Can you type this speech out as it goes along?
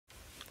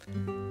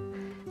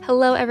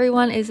Hello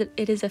everyone,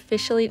 it is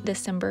officially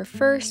December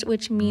 1st,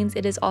 which means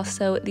it is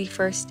also the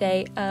first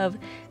day of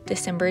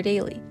December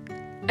Daily.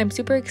 I'm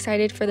super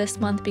excited for this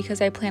month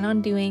because I plan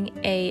on doing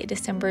a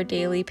December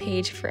Daily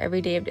page for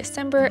every day of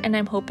December, and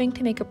I'm hoping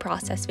to make a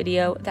process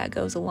video that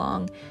goes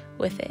along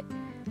with it.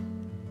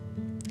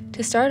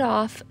 To start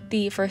off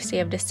the first day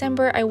of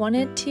December, I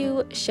wanted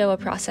to show a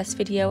process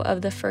video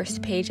of the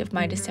first page of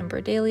my December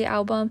Daily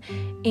album,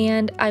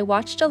 and I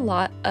watched a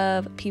lot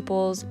of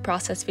people's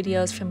process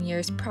videos from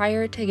years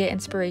prior to get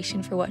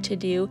inspiration for what to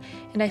do,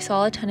 and I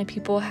saw a ton of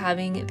people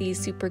having these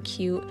super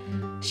cute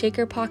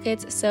shaker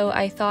pockets, so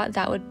I thought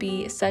that would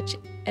be such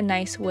a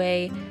nice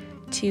way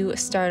to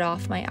start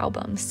off my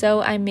album.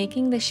 So I'm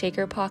making the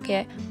shaker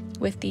pocket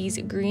with these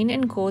green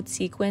and gold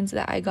sequins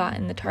that I got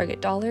in the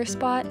Target dollar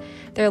spot.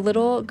 They're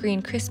little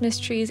green Christmas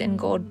trees and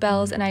gold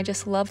bells, and I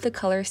just love the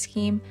color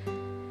scheme.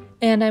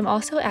 And I'm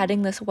also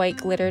adding this white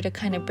glitter to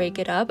kind of break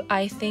it up.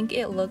 I think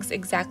it looks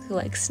exactly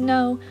like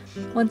snow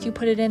once you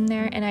put it in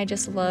there, and I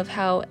just love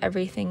how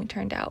everything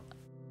turned out.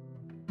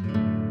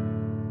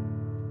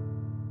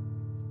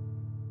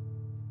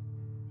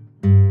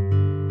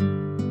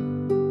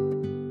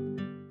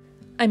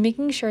 I'm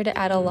making sure to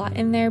add a lot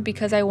in there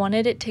because I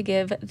wanted it to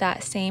give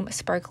that same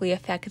sparkly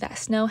effect that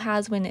snow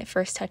has when it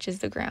first touches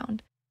the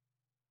ground.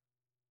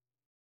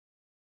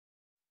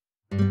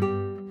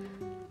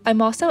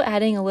 I'm also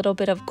adding a little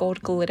bit of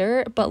gold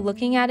glitter, but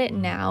looking at it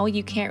now,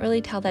 you can't really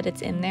tell that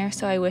it's in there,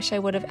 so I wish I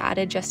would have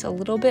added just a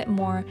little bit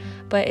more,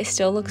 but it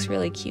still looks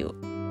really cute.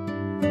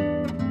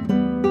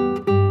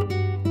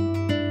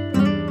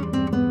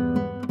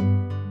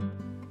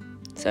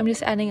 So I'm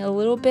just adding a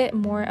little bit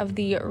more of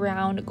the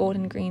round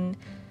golden green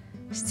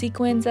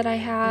sequins that I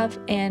have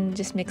and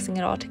just mixing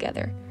it all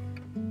together.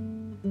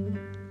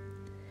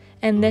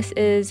 And this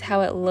is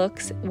how it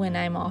looks when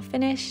I'm all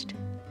finished.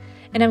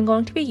 And I'm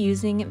going to be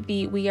using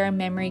the We Are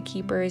Memory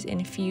Keepers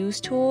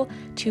Infuse tool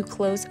to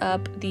close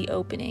up the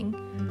opening.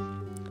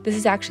 This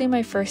is actually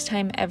my first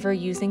time ever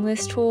using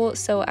this tool,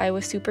 so I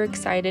was super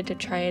excited to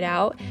try it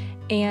out,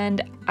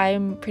 and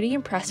I'm pretty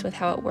impressed with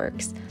how it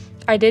works.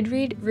 I did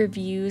read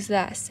reviews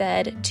that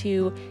said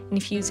to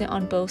infuse it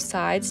on both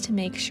sides to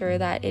make sure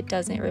that it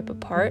doesn't rip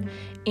apart,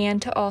 and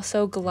to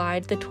also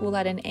glide the tool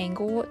at an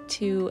angle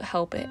to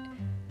help it.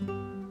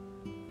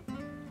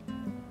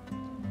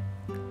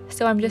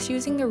 So I'm just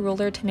using the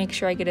ruler to make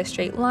sure I get a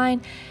straight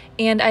line,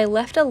 and I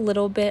left a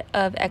little bit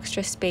of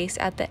extra space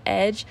at the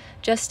edge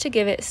just to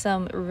give it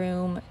some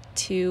room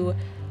to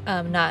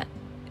not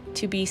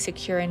to be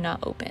secure and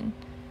not open.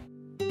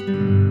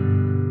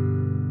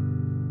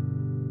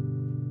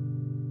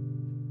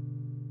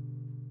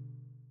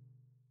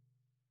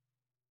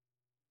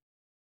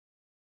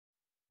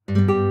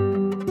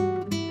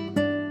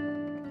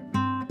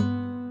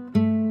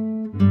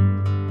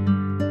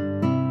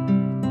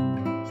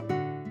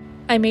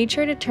 I made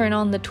sure to turn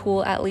on the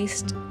tool at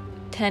least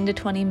 10 to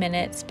 20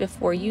 minutes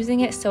before using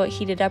it so it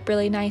heated up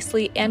really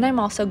nicely, and I'm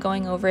also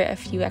going over it a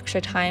few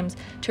extra times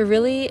to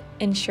really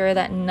ensure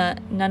that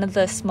none of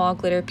the small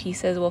glitter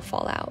pieces will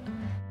fall out.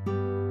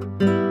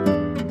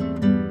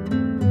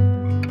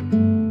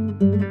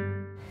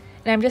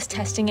 And I'm just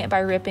testing it by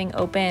ripping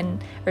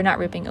open, or not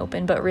ripping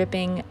open, but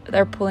ripping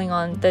or pulling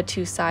on the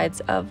two sides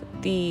of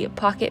the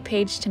pocket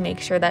page to make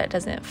sure that it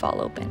doesn't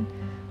fall open.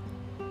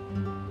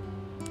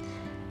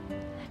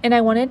 And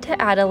I wanted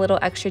to add a little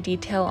extra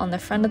detail on the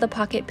front of the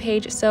pocket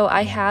page, so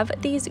I have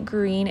these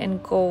green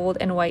and gold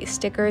and white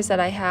stickers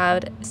that I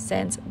had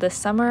since the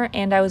summer,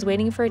 and I was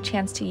waiting for a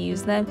chance to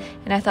use them,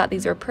 and I thought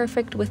these were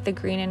perfect with the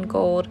green and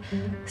gold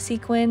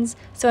sequins.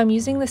 So I'm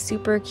using the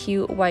super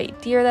cute white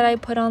deer that I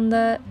put on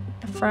the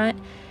front,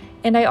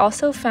 and I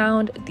also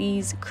found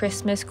these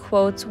Christmas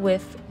quotes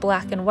with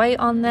black and white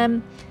on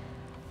them,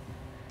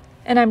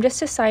 and I'm just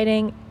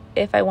deciding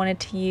if I wanted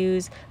to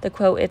use the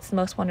quote, "It's the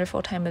most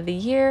wonderful time of the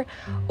year,"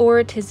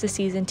 or "'Tis the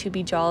season to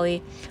be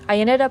jolly." I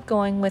ended up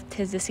going with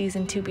 "'Tis the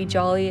season to be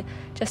jolly"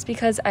 just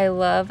because I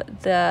love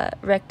the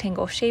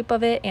rectangle shape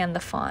of it and the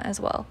font as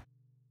well.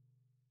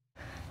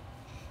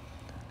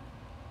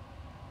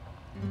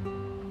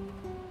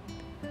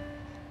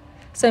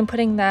 So I'm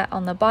putting that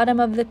on the bottom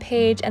of the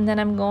page, and then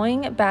I'm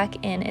going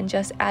back in and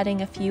just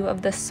adding a few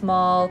of the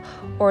small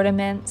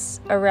ornaments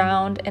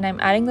around, and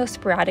I'm adding those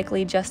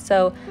sporadically just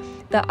so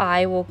the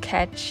eye will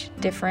catch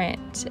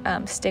different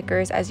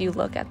stickers as you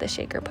look at the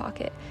shaker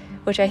pocket,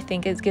 which I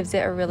think gives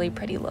it a really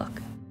pretty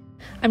look.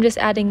 I'm just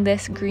adding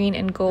this green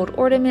and gold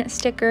ornament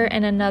sticker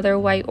and another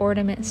white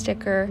ornament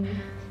sticker.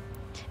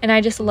 And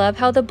I just love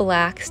how the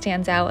black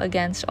stands out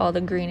against all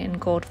the green and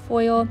gold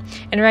foil.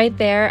 And right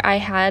there, I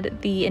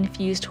had the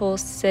infuse tool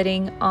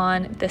sitting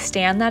on the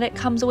stand that it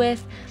comes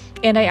with,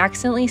 and I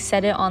accidentally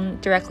set it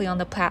directly on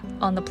the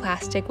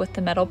plastic with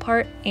the metal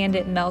part, and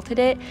it melted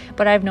it.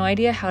 But I have no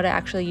idea how to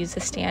actually use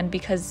the stand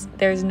because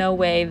there's no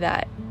way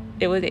that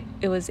it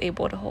was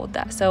able to hold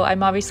that. So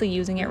I'm obviously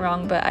using it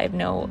wrong, but I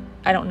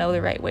don't know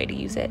the right way to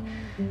use it.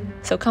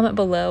 So comment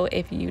below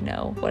if you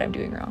know what I'm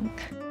doing wrong.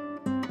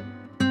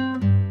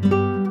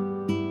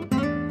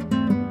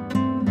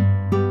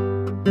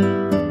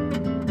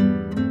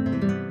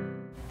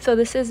 So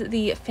this is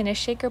the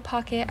finish shaker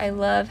pocket. I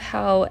love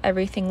how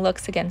everything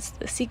looks against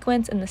the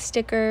sequins and the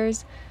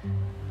stickers.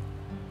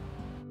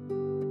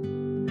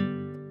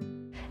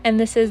 And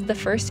this is the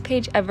first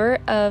page ever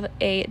of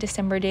a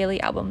December daily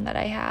album that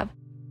I have.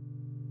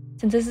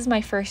 Since this is my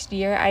first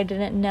year, I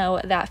didn't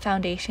know that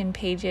foundation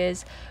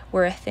pages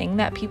were a thing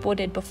that people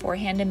did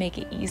beforehand to make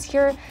it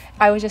easier.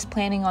 I was just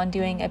planning on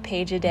doing a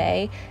page a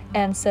day,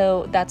 and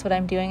so that's what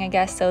I'm doing, I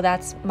guess. So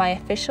that's my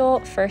official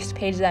first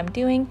page that I'm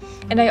doing.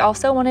 And I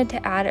also wanted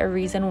to add a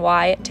reason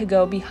why to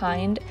go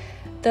behind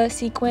the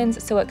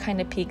sequins so it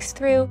kind of peeks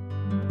through.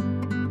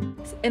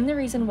 And the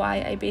reason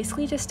why, I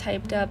basically just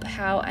typed up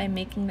how I'm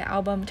making the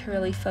album to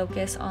really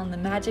focus on the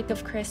magic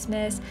of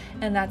Christmas,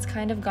 and that's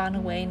kind of gone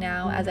away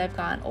now as I've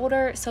gotten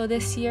older. So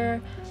this year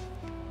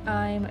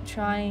I'm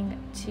trying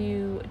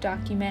to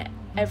document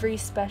every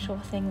special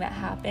thing that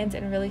happens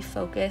and really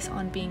focus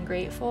on being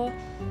grateful.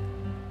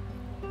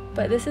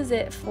 But this is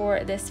it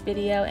for this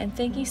video, and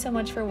thank you so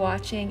much for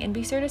watching, and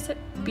be sure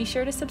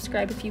to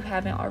subscribe if you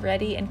haven't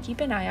already, and keep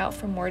an eye out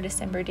for more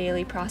December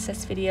daily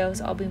process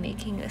videos I'll be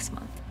making this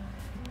month.